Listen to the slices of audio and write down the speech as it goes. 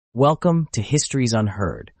Welcome to Histories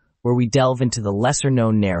Unheard, where we delve into the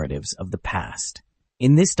lesser-known narratives of the past.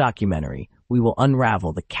 In this documentary, we will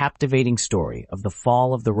unravel the captivating story of the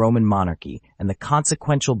fall of the Roman monarchy and the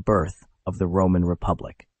consequential birth of the Roman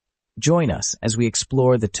Republic. Join us as we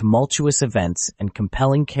explore the tumultuous events and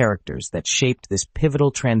compelling characters that shaped this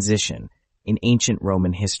pivotal transition in ancient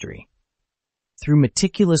Roman history. Through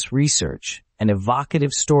meticulous research and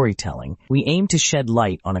evocative storytelling, we aim to shed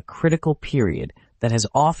light on a critical period that has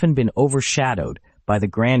often been overshadowed by the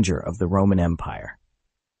grandeur of the Roman Empire.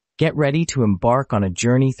 Get ready to embark on a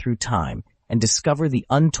journey through time and discover the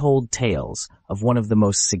untold tales of one of the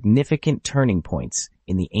most significant turning points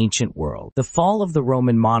in the ancient world. The fall of the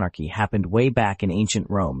Roman monarchy happened way back in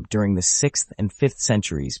ancient Rome during the 6th and 5th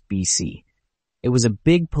centuries BC. It was a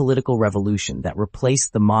big political revolution that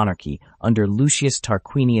replaced the monarchy under Lucius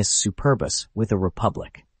Tarquinius Superbus with a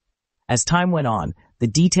republic. As time went on, the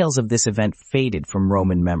details of this event faded from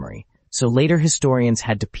Roman memory, so later historians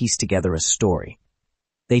had to piece together a story.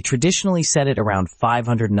 They traditionally set it around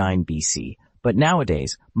 509 BC, but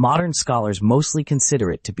nowadays, modern scholars mostly consider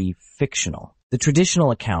it to be fictional. The traditional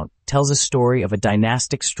account tells a story of a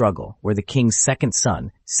dynastic struggle where the king's second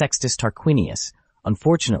son, Sextus Tarquinius,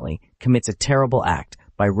 unfortunately commits a terrible act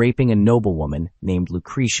by raping a noblewoman named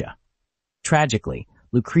Lucretia. Tragically,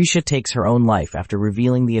 Lucretia takes her own life after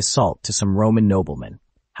revealing the assault to some Roman noblemen.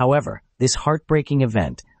 However, this heartbreaking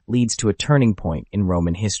event leads to a turning point in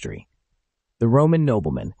Roman history. The Roman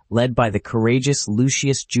noblemen, led by the courageous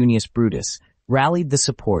Lucius Junius Brutus, rallied the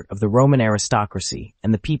support of the Roman aristocracy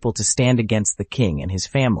and the people to stand against the king and his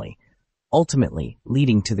family, ultimately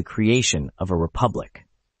leading to the creation of a republic.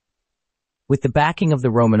 With the backing of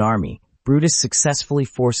the Roman army, Brutus successfully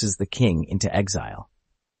forces the king into exile.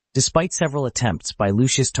 Despite several attempts by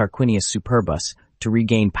Lucius Tarquinius Superbus to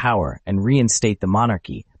regain power and reinstate the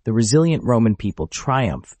monarchy, the resilient Roman people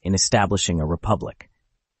triumph in establishing a republic.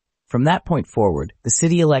 From that point forward, the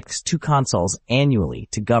city elects 2 consuls annually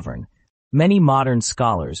to govern. Many modern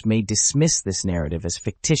scholars may dismiss this narrative as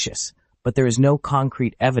fictitious, but there is no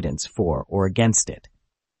concrete evidence for or against it.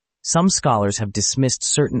 Some scholars have dismissed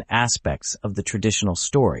certain aspects of the traditional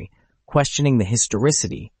story, questioning the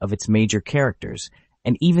historicity of its major characters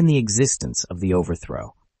and even the existence of the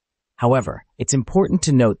overthrow. However, it's important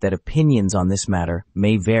to note that opinions on this matter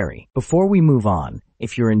may vary. Before we move on,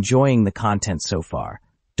 if you're enjoying the content so far,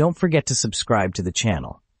 don't forget to subscribe to the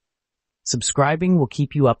channel. Subscribing will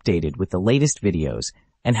keep you updated with the latest videos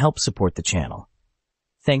and help support the channel.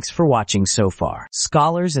 Thanks for watching so far.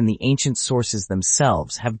 Scholars and the ancient sources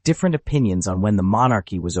themselves have different opinions on when the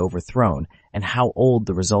monarchy was overthrown and how old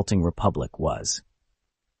the resulting republic was.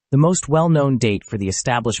 The most well-known date for the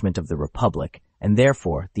establishment of the republic, and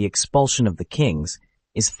therefore the expulsion of the kings,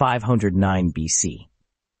 is 509 BC.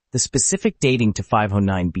 The specific dating to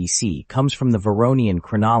 509 BC comes from the Varronian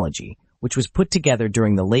chronology, which was put together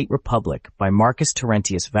during the late Republic by Marcus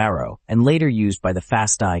Terentius Varro and later used by the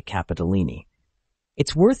Fasti Capitolini.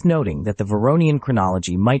 It's worth noting that the Varronian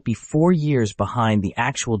chronology might be 4 years behind the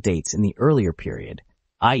actual dates in the earlier period,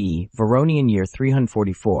 i.e. Varronian year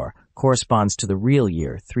 344 corresponds to the real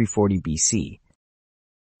year 340 BC.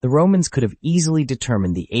 The Romans could have easily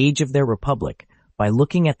determined the age of their republic by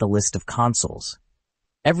looking at the list of consuls.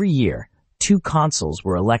 Every year, 2 consuls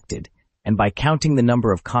were elected, and by counting the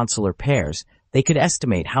number of consular pairs, they could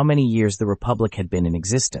estimate how many years the republic had been in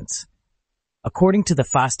existence. According to the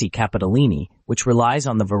Fasti Capitolini, which relies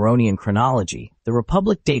on the Varronian chronology, the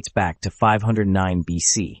republic dates back to 509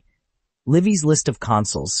 BC. Livy's list of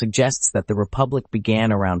consuls suggests that the republic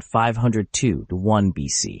began around 502 to 1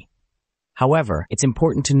 BC. However, it's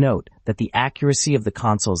important to note that the accuracy of the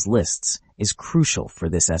consuls' lists is crucial for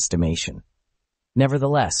this estimation.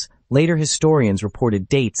 Nevertheless, later historians reported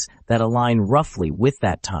dates that align roughly with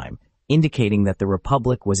that time, indicating that the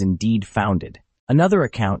republic was indeed founded. Another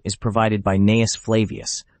account is provided by Gnaeus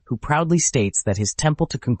Flavius, who proudly states that his temple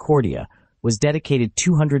to Concordia was dedicated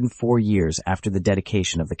 204 years after the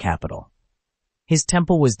dedication of the capital. His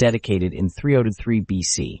temple was dedicated in 303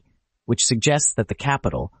 BC, which suggests that the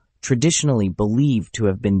capital, traditionally believed to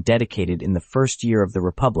have been dedicated in the first year of the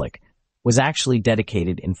Republic, was actually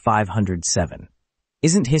dedicated in 507.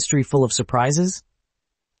 Isn't history full of surprises?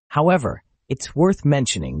 However, it's worth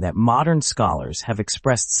mentioning that modern scholars have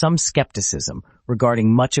expressed some skepticism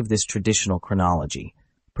regarding much of this traditional chronology,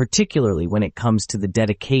 particularly when it comes to the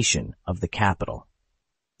dedication of the capital.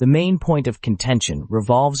 The main point of contention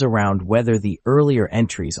revolves around whether the earlier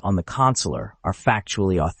entries on the consular are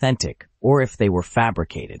factually authentic or if they were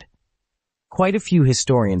fabricated. Quite a few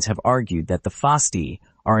historians have argued that the Fasti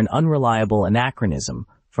are an unreliable anachronism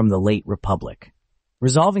from the late Republic.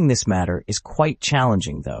 Resolving this matter is quite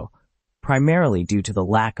challenging, though, primarily due to the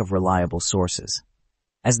lack of reliable sources.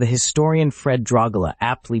 As the historian Fred Drogula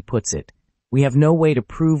aptly puts it, we have no way to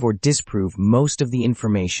prove or disprove most of the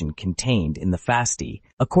information contained in the Fasti.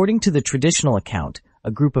 According to the traditional account, a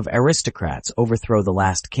group of aristocrats overthrow the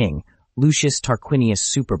last king, Lucius Tarquinius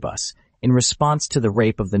Superbus, in response to the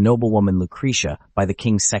rape of the noblewoman Lucretia by the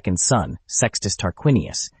king's second son, Sextus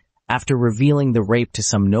Tarquinius. After revealing the rape to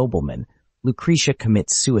some nobleman, Lucretia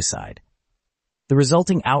commits suicide. The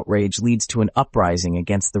resulting outrage leads to an uprising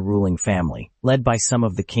against the ruling family, led by some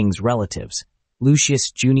of the king's relatives, Lucius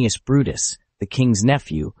Junius Brutus, the king's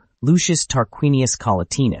nephew, Lucius Tarquinius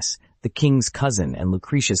Collatinus, the king's cousin and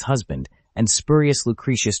Lucretia's husband, and Spurius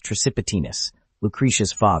Lucretius Tricipitinus,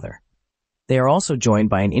 Lucretia's father. They are also joined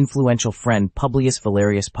by an influential friend, Publius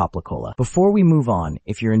Valerius Poplicola. Before we move on,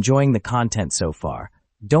 if you're enjoying the content so far,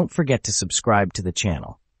 don't forget to subscribe to the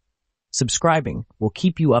channel. Subscribing will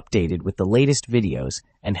keep you updated with the latest videos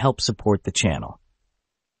and help support the channel.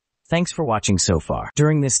 Thanks for watching so far.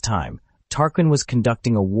 During this time, Tarquin was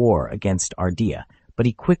conducting a war against Ardea, but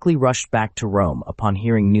he quickly rushed back to Rome upon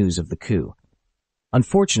hearing news of the coup.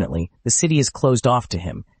 Unfortunately, the city is closed off to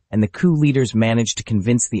him, and the coup leaders managed to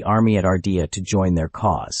convince the army at Ardea to join their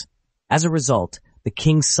cause. As a result, the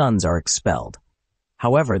king's sons are expelled.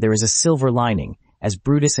 However, there is a silver lining, as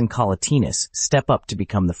Brutus and Collatinus step up to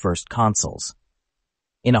become the first consuls.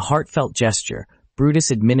 In a heartfelt gesture,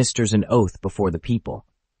 Brutus administers an oath before the people,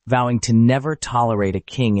 vowing to never tolerate a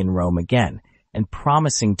king in Rome again, and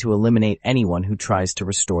promising to eliminate anyone who tries to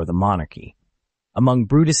restore the monarchy. Among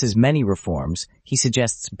Brutus's many reforms, he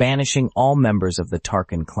suggests banishing all members of the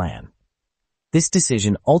Tarquin clan. This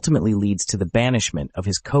decision ultimately leads to the banishment of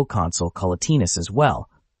his co-consul Collatinus as well,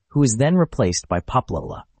 who is then replaced by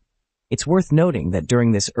Poplicola. It's worth noting that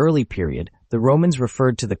during this early period, the Romans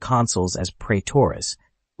referred to the consuls as praetores,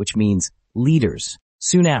 which means leaders.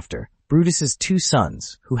 Soon after, Brutus's two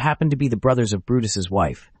sons, who happened to be the brothers of Brutus's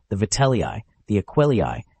wife, the Vitellii, the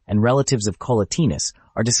Aquilii, and relatives of Collatinus,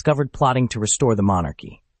 are discovered plotting to restore the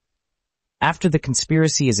monarchy. After the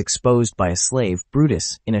conspiracy is exposed by a slave,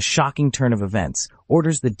 Brutus, in a shocking turn of events,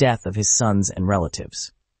 orders the death of his sons and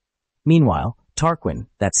relatives. Meanwhile, Tarquin,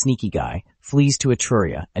 that sneaky guy, flees to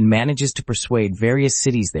Etruria and manages to persuade various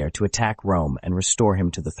cities there to attack Rome and restore him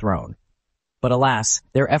to the throne. But alas,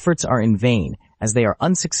 their efforts are in vain, as they are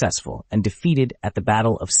unsuccessful and defeated at the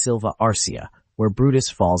Battle of Silva Arsia, where Brutus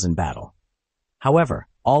falls in battle. However,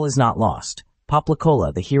 all is not lost.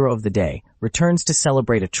 Poplicola, the hero of the day, returns to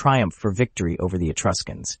celebrate a triumph for victory over the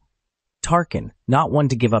Etruscans. Tarquin, not one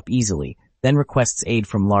to give up easily, then requests aid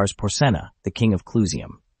from Lars Porsena, the king of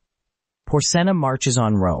Clusium. Porsena marches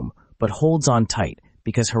on Rome, but holds on tight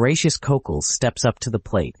because Horatius Cocles steps up to the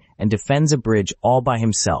plate and defends a bridge all by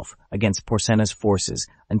himself against Porsena's forces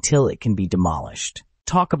until it can be demolished.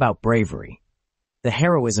 Talk about bravery. The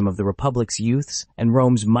heroism of the Republic's youths and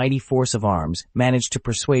Rome's mighty force of arms managed to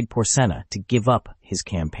persuade Porsena to give up his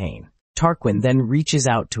campaign. Tarquin then reaches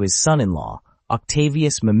out to his son-in-law,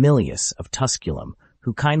 Octavius Mamilius of Tusculum,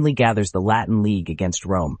 who kindly gathers the Latin League against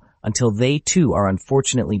Rome until they too are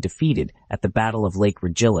unfortunately defeated at the Battle of Lake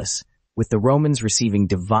Regillus, with the Romans receiving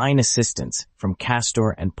divine assistance from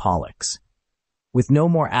Castor and Pollux. With no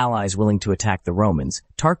more allies willing to attack the Romans,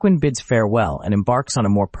 Tarquin bids farewell and embarks on a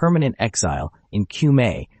more permanent exile in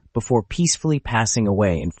Cumae before peacefully passing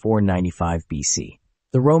away in 495 BC.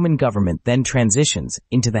 The Roman government then transitions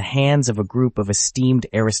into the hands of a group of esteemed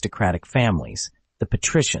aristocratic families, the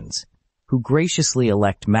patricians, who graciously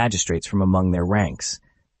elect magistrates from among their ranks,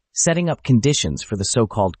 setting up conditions for the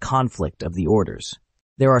so-called conflict of the orders.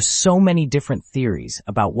 There are so many different theories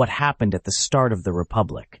about what happened at the start of the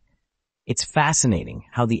Republic. It's fascinating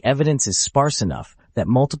how the evidence is sparse enough that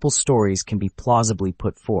multiple stories can be plausibly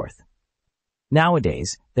put forth.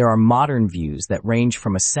 Nowadays, there are modern views that range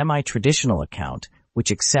from a semi-traditional account,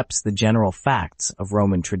 which accepts the general facts of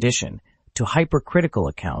Roman tradition, to hypercritical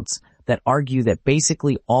accounts that argue that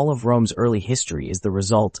basically all of Rome's early history is the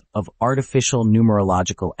result of artificial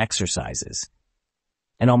numerological exercises,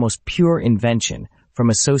 an almost pure invention from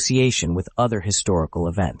association with other historical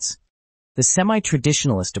events. The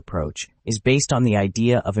semi-traditionalist approach is based on the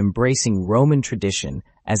idea of embracing Roman tradition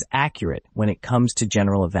as accurate when it comes to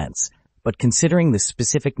general events, but considering the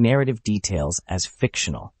specific narrative details as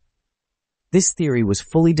fictional. This theory was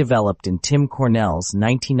fully developed in Tim Cornell's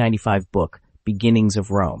 1995 book, Beginnings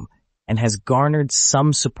of Rome, and has garnered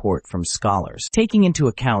some support from scholars. Taking into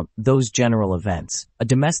account those general events, a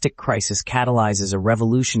domestic crisis catalyzes a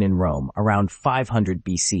revolution in Rome around 500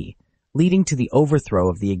 BC, leading to the overthrow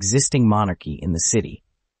of the existing monarchy in the city.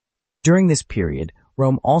 During this period,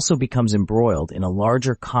 Rome also becomes embroiled in a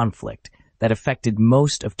larger conflict that affected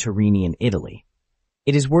most of Tyrrhenian Italy.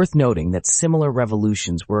 It is worth noting that similar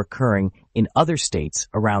revolutions were occurring in other states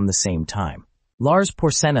around the same time. Lars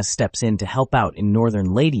Porsena steps in to help out in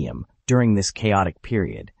northern Latium during this chaotic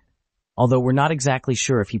period, although we're not exactly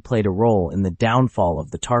sure if he played a role in the downfall of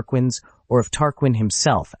the Tarquins or if Tarquin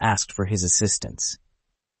himself asked for his assistance.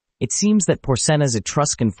 It seems that Porsena's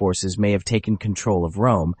Etruscan forces may have taken control of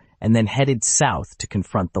Rome and then headed south to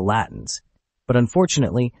confront the Latins, but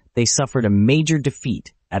unfortunately they suffered a major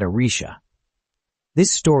defeat at Aricia.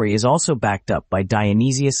 This story is also backed up by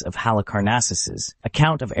Dionysius of Halicarnassus's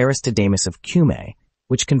account of Aristodemus of Cumae,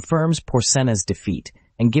 which confirms Porsena's defeat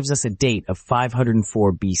and gives us a date of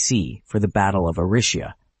 504 BC for the Battle of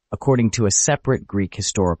Aricia, according to a separate Greek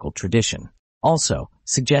historical tradition. Also,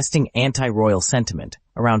 suggesting anti-royal sentiment,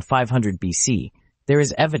 around 500 BC, there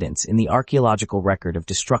is evidence in the archaeological record of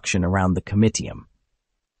destruction around the Comitium.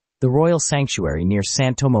 The royal sanctuary near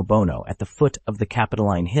Santomo Bono at the foot of the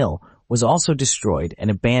Capitoline Hill was also destroyed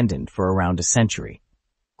and abandoned for around a century.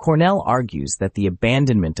 Cornell argues that the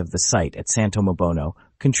abandonment of the site at Santomo Bono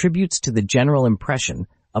contributes to the general impression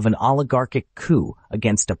of an oligarchic coup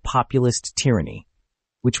against a populist tyranny,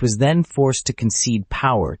 which was then forced to concede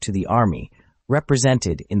power to the army,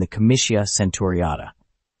 represented in the Comitia Centuriata.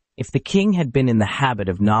 If the king had been in the habit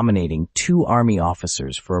of nominating 2 army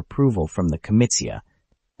officers for approval from the comitia,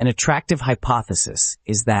 an attractive hypothesis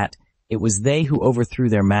is that it was they who overthrew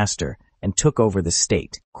their master and took over the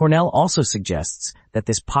state. Cornell also suggests that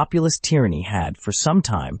this populist tyranny had, for some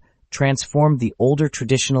time, transformed the older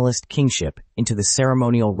traditionalist kingship into the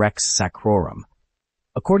ceremonial rex sacrorum.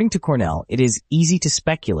 According to Cornell, it is easy to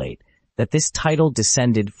speculate that this title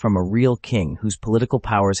descended from a real king whose political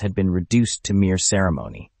powers had been reduced to mere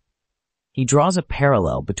ceremony. He draws a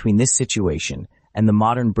parallel between this situation and the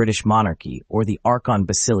modern British monarchy or the Archon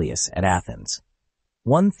Basileus at Athens.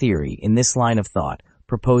 One theory in this line of thought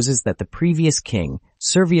proposes that the previous king,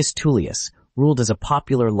 Servius Tullius, ruled as a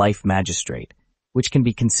popular life magistrate, which can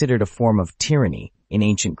be considered a form of tyranny in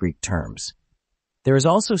ancient Greek terms. There is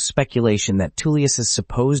also speculation that Tullius's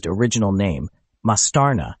supposed original name,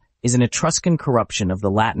 Mastarna, is an Etruscan corruption of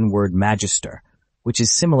the Latin word magister, which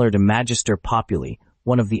is similar to Magister Populi,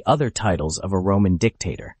 one of the other titles of a Roman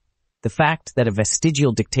dictator. The fact that a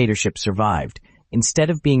vestigial dictatorship survived, instead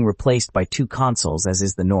of being replaced by 2 consuls as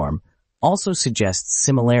is the norm, also suggests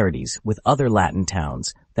similarities with other Latin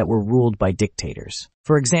towns that were ruled by dictators.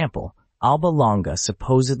 For example, Alba Longa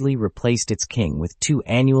supposedly replaced its king with 2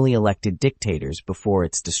 annually elected dictators before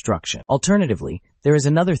its destruction. Alternatively, there is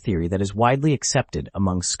another theory that is widely accepted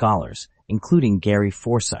among scholars, including Gary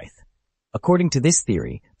Forsyth. According to this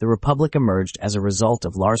theory, the Republic emerged as a result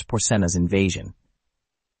of Lars Porsena's invasion.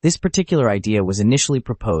 This particular idea was initially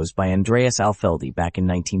proposed by Andreas Alfeldi back in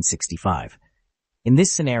 1965. In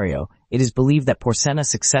this scenario, it is believed that Porsena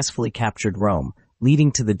successfully captured Rome,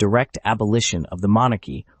 leading to the direct abolition of the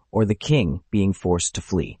monarchy or the king being forced to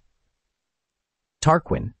flee.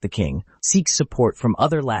 Tarquin, the king, seeks support from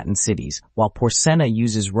other Latin cities while Porsena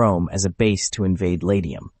uses Rome as a base to invade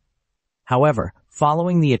Latium. However,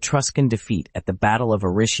 following the Etruscan defeat at the Battle of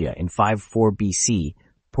Aricia in 54 BC,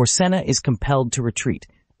 Porsena is compelled to retreat,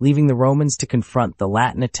 leaving the Romans to confront the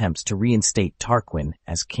Latin attempts to reinstate Tarquin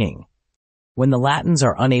as king. When the Latins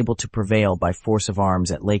are unable to prevail by force of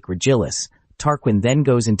arms at Lake Regillus, Tarquin then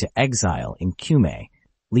goes into exile in Cumae,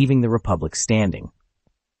 leaving the Republic standing.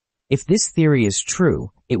 If this theory is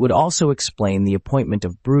true, it would also explain the appointment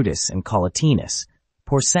of Brutus and Collatinus.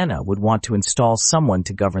 Porsena would want to install someone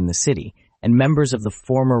to govern the city, and members of the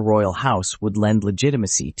former royal house would lend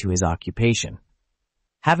legitimacy to his occupation.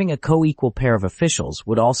 Having a co-equal pair of officials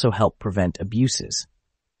would also help prevent abuses.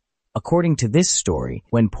 According to this story,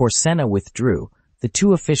 when Porsena withdrew, the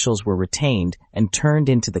 2 officials were retained and turned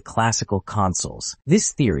into the classical consuls.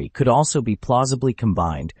 This theory could also be plausibly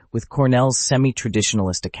combined with Cornell's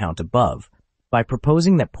semi-traditionalist account above, by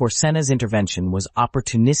proposing that Porsena's intervention was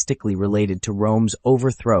opportunistically related to Rome's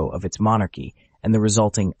overthrow of its monarchy and the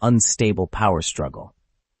resulting unstable power struggle.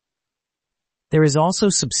 There is also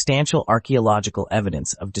substantial archaeological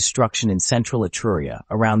evidence of destruction in central Etruria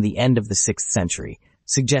around the end of the 6th century,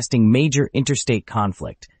 suggesting major interstate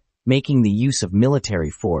conflict, making the use of military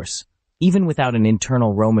force, even without an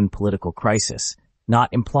internal Roman political crisis,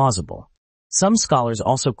 not implausible. Some scholars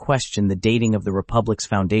also question the dating of the Republic's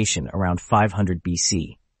foundation around 500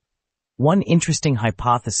 BC. One interesting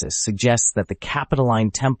hypothesis suggests that the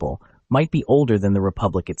Capitoline Temple might be older than the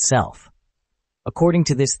Republic itself. According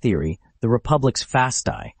to this theory, the Republic's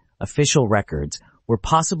fasti, official records, were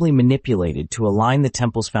possibly manipulated to align the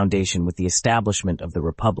temple's foundation with the establishment of the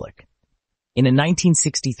Republic. In a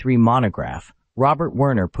 1963 monograph, Robert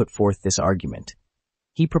Werner put forth this argument.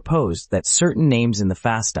 He proposed that certain names in the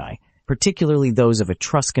fasti, particularly those of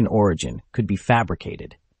Etruscan origin, could be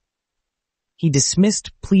fabricated. He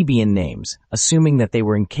dismissed plebeian names, assuming that they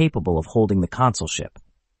were incapable of holding the consulship.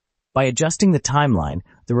 By adjusting the timeline,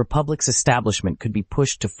 the Republic's establishment could be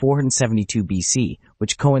pushed to 472 BC,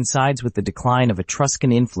 which coincides with the decline of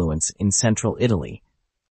Etruscan influence in central Italy.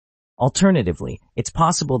 Alternatively, it's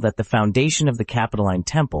possible that the foundation of the Capitoline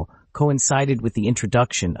Temple coincided with the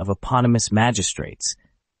introduction of eponymous magistrates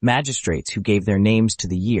who gave their names to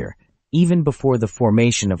the year, even before the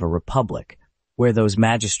formation of a republic, where those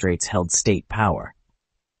magistrates held state power.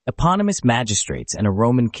 Eponymous magistrates and a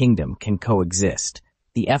Roman kingdom can coexist.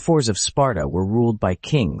 The Ephors of Sparta were ruled by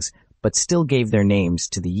kings, but still gave their names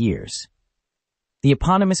to the years. The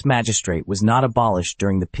eponymous magistrate was not abolished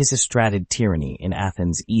during the Pisistratid tyranny in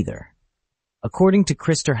Athens either. According to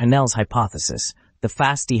Christer Hanel's hypothesis, the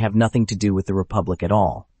fasti have nothing to do with the republic at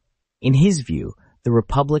all. In his view, the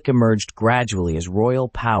republic emerged gradually as royal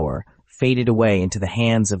power faded away into the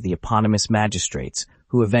hands of the eponymous magistrates,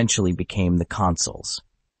 who eventually became the consuls.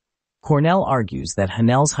 Cornell argues that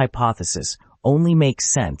Hanel's hypothesis only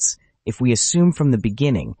makes sense if we assume from the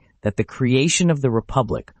beginning that the creation of the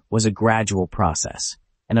republic was a gradual process,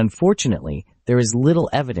 and unfortunately, there is little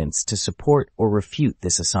evidence to support or refute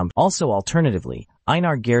this assumption. Also, alternatively,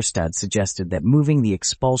 Einar Gerstad suggested that moving the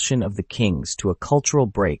expulsion of the kings to a cultural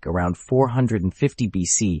break around 450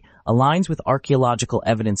 BC aligns with archaeological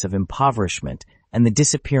evidence of impoverishment and the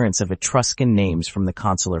disappearance of Etruscan names from the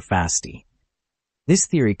consular fasti. This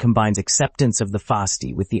theory combines acceptance of the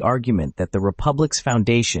fasti with the argument that the republic's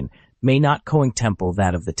foundation may not cotemple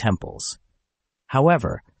that of the temples.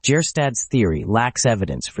 However, Gerstad's theory lacks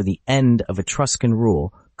evidence for the end of Etruscan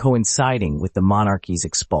rule coinciding with the monarchy's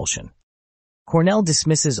expulsion. Cornell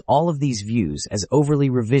dismisses all of these views as overly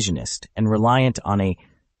revisionist and reliant on a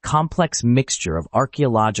complex mixture of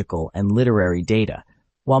archaeological and literary data,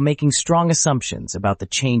 while making strong assumptions about the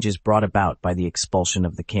changes brought about by the expulsion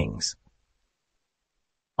of the kings.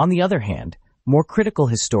 On the other hand, more critical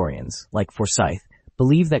historians, like Forsyth,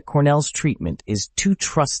 believe that Cornell's treatment is too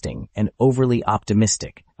trusting and overly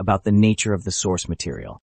optimistic about the nature of the source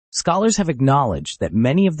material. Scholars have acknowledged that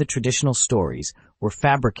many of the traditional stories were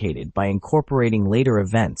fabricated by incorporating later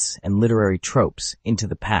events and literary tropes into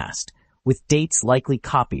the past, with dates likely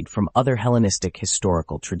copied from other Hellenistic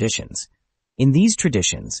historical traditions. In these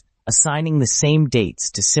traditions, assigning the same dates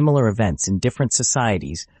to similar events in different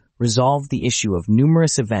societies resolved the issue of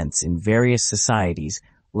numerous events in various societies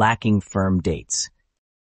lacking firm dates.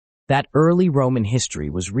 That early Roman history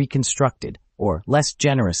was reconstructed, or less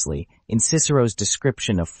generously, in Cicero's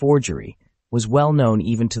description of forgery, was well known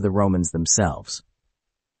even to the Romans themselves.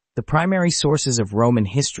 The primary sources of Roman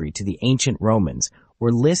history to the ancient Romans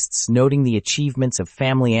were lists noting the achievements of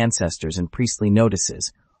family ancestors and priestly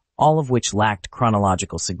notices, all of which lacked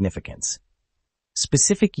chronological significance.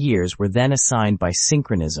 Specific years were then assigned by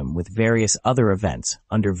synchronism with various other events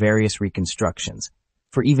under various reconstructions.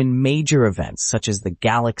 For even major events such as the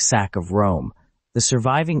Gallic sack of Rome, the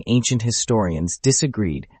surviving ancient historians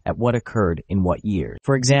disagreed at what occurred in what years.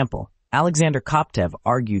 For example, Alexander Koptev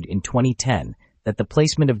argued in 2010 that the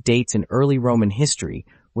placement of dates in early Roman history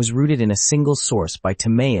was rooted in a single source by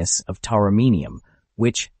Timaeus of Tauromenium,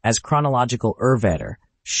 which, as chronological urvator,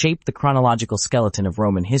 shaped the chronological skeleton of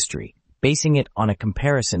Roman history, basing it on a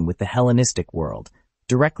comparison with the Hellenistic world,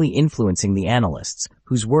 directly influencing the annalists,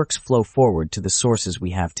 whose works flow forward to the sources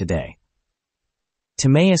we have today.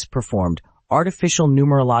 Timaeus performed artificial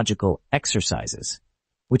numerological exercises,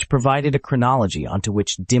 which provided a chronology onto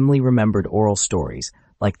which dimly remembered oral stories,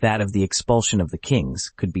 like that of the expulsion of the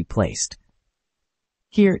kings, could be placed.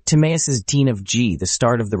 Here, Timaeus's Dean of G, the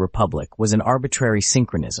start of the Republic, was an arbitrary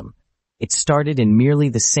synchronism. It started in merely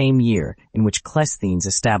the same year in which Cleisthenes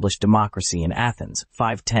established democracy in Athens,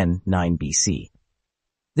 510-9 BC.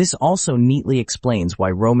 This also neatly explains why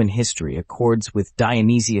Roman history accords with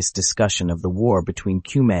Dionysius' discussion of the war between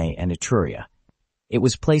Cumae and Etruria. It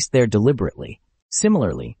was placed there deliberately.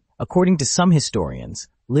 Similarly, according to some historians,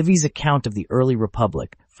 Livy's account of the early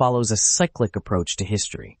republic follows a cyclic approach to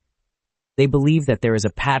history. They believe that there is a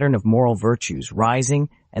pattern of moral virtues rising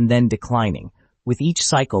and then declining, with each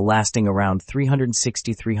cycle lasting around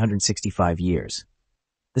 360-365 years.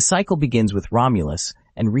 The cycle begins with Romulus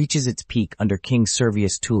and reaches its peak under King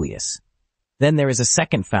Servius Tullius. Then there is a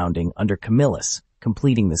second founding under Camillus,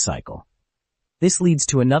 completing the cycle. This leads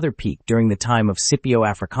to another peak during the time of Scipio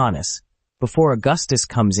Africanus, before Augustus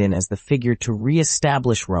comes in as the figure to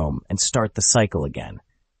re-establish Rome and start the cycle again.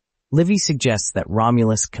 Livy suggests that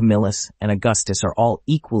Romulus, Camillus, and Augustus are all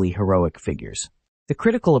equally heroic figures. The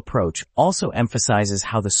critical approach also emphasizes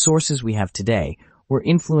how the sources we have today were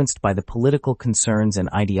influenced by the political concerns and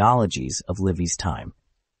ideologies of Livy's time.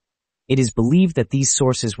 It is believed that these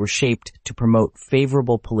sources were shaped to promote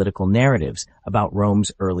favorable political narratives about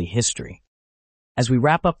Rome's early history. As we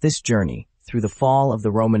wrap up this journey through the fall of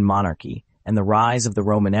the Roman monarchy and the rise of the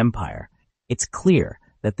Roman Empire, it's clear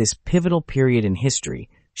that this pivotal period in history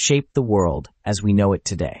shaped the world as we know it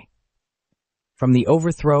today. From the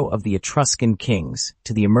overthrow of the Etruscan kings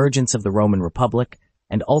to the emergence of the Roman Republic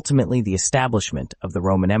and ultimately the establishment of the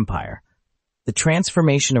Roman Empire, the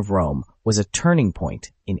transformation of Rome was a turning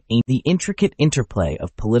point in the intricate interplay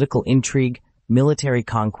of political intrigue, military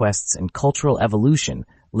conquests, and cultural evolution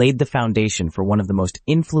laid the foundation for one of the most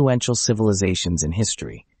influential civilizations in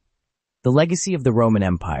history. The legacy of the Roman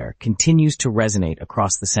Empire continues to resonate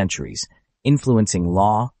across the centuries, influencing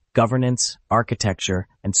law, governance, architecture,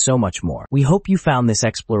 and so much more. We hope you found this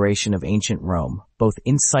exploration of ancient Rome both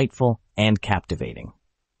insightful and captivating.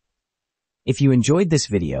 If you enjoyed this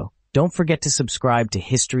video, don't forget to subscribe to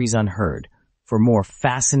Histories Unheard for more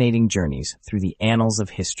fascinating journeys through the annals of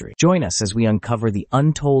history. Join us as we uncover the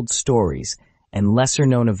untold stories and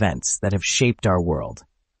lesser-known events that have shaped our world.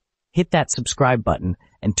 Hit that subscribe button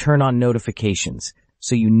and turn on notifications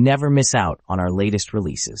so you never miss out on our latest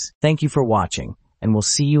releases. Thank you for watching, and we'll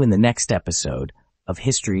see you in the next episode of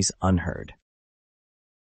Histories Unheard.